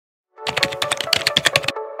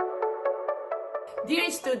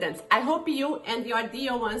Dear students, I hope you and your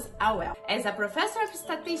dear ones are well. As a professor of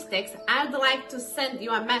statistics, I would like to send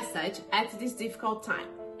you a message at this difficult time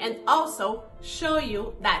and also show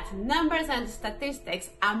you that numbers and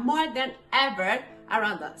statistics are more than ever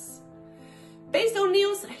around us. Based on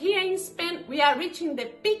news here in Spain, we are reaching the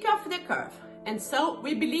peak of the curve, and so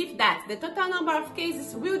we believe that the total number of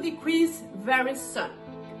cases will decrease very soon.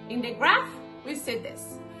 In the graph, we see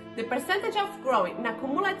this. The percentage of growing in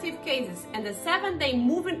cumulative cases and the 7-day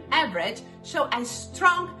moving average show a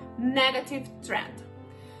strong negative trend.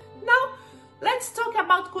 Now, let's talk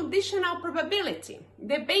about conditional probability,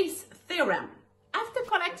 the Bayes Theorem. After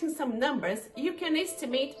collecting some numbers, you can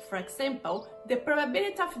estimate, for example, the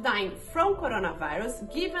probability of dying from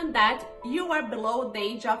coronavirus given that you are below the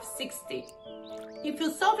age of 60. If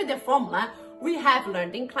you solve the formula we have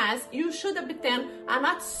learned in class, you should obtain a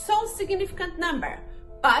not so significant number.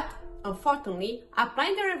 But, unfortunately,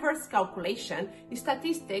 applying the reverse calculation,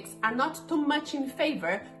 statistics are not too much in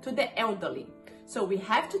favor to the elderly. So we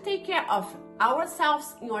have to take care of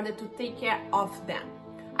ourselves in order to take care of them.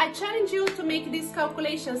 I challenge you to make these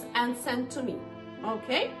calculations and send to me,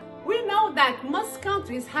 okay? We know that most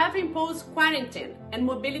countries have imposed quarantine and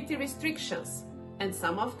mobility restrictions, and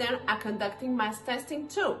some of them are conducting mass testing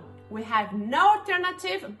too. We have no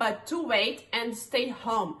alternative but to wait and stay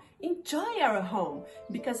home. Enjoy our home,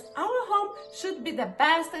 because our home should be the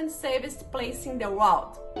best and safest place in the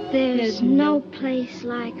world. There's no place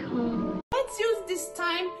like home. Let's use this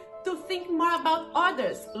time to think more about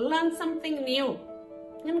others, learn something new,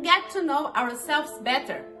 and get to know ourselves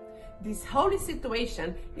better. This whole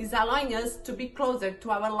situation is allowing us to be closer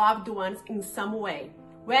to our loved ones in some way,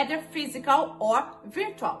 whether physical or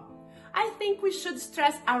virtual. I think we should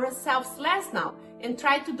stress ourselves less now and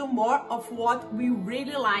try to do more of what we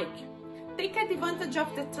really like. Take advantage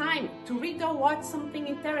of the time to read or watch something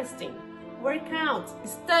interesting, work out,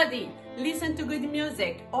 study, listen to good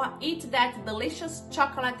music, or eat that delicious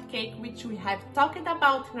chocolate cake which we have talked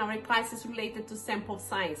about in our classes related to sample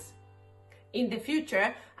size. In the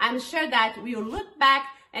future, I'm sure that we'll look back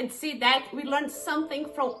and see that we learned something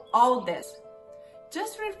from all this.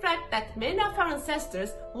 Just reflect that many of our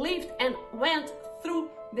ancestors lived and went through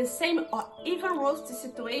the same or even worse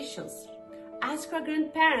situations. Ask your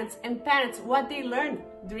grandparents and parents what they learned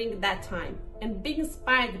during that time and be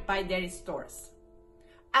inspired by their stories.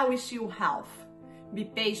 I wish you health. Be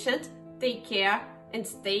patient, take care, and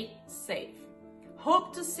stay safe.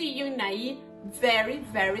 Hope to see you in AI very,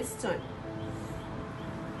 very soon.